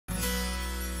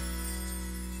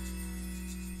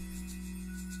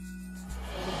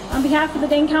On behalf of the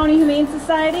Dane County Humane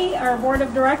Society, our Board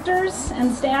of Directors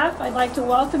and staff, I'd like to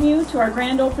welcome you to our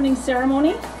grand opening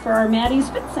ceremony for our Maddie's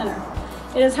F.I.T Center.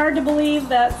 It is hard to believe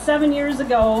that 7 years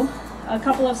ago, a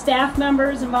couple of staff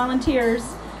members and volunteers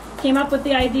came up with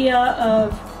the idea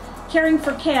of caring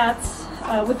for cats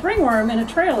with ringworm in a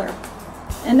trailer.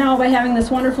 And now by having this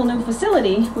wonderful new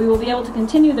facility, we will be able to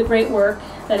continue the great work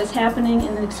that is happening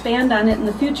and expand on it in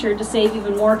the future to save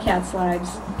even more cats'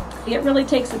 lives. It really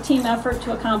takes a team effort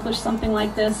to accomplish something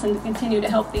like this and to continue to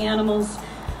help the animals.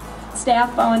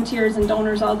 Staff, volunteers, and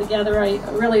donors all together, I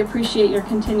really appreciate your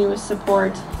continuous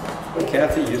support.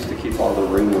 Kathy used to keep all the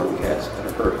ringworm cats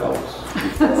at her house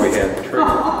before we had the trailer.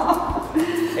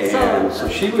 And so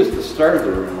she was the start of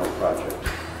the ringworm project.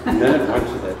 And then it went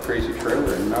to that crazy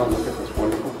trailer, and now look at this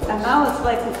wonderful place. And now it's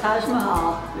like the Taj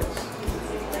Mahal.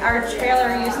 Yes. Our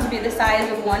trailer used to be the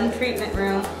size of one treatment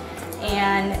room,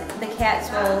 and the cats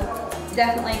will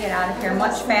definitely get out of here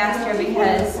much faster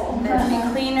because they'll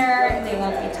be cleaner, they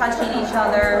won't be touching each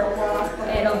other.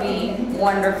 It'll be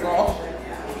wonderful.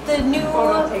 The new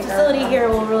facility here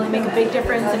will really make a big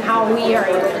difference in how we are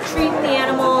able to treat the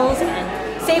animals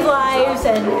and save lives,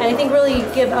 and I think really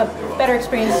give a better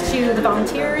experience to the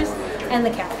volunteers and the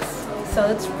cats. So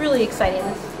it's really exciting.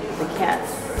 The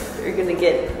cats are going to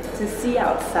get to see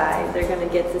outside. They're going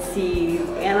to get to see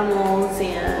animals,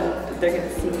 and they're going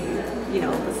to see, you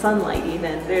know, the sunlight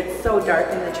even. It's so dark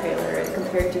in the trailer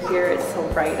compared to here. It's so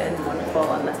bright and wonderful.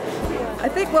 And I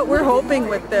think what we're hoping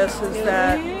with this is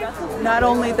that not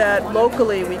only that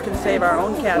locally we can save our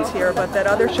own cats here, but that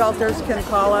other shelters can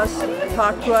call us,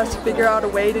 talk to us, figure out a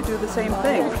way to do the same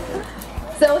thing.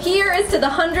 So here is to the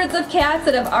hundreds of cats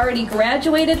that have already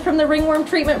graduated from the ringworm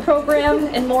treatment program,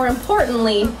 and more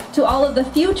importantly, to all of the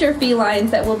future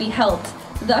felines that will be helped,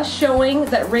 thus showing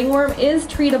that ringworm is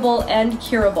treatable and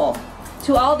curable.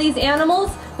 To all these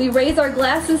animals, we raise our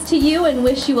glasses to you and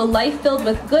wish you a life filled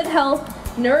with good health,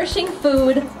 nourishing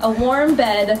food, a warm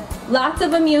bed, lots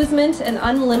of amusement, and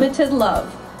unlimited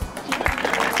love.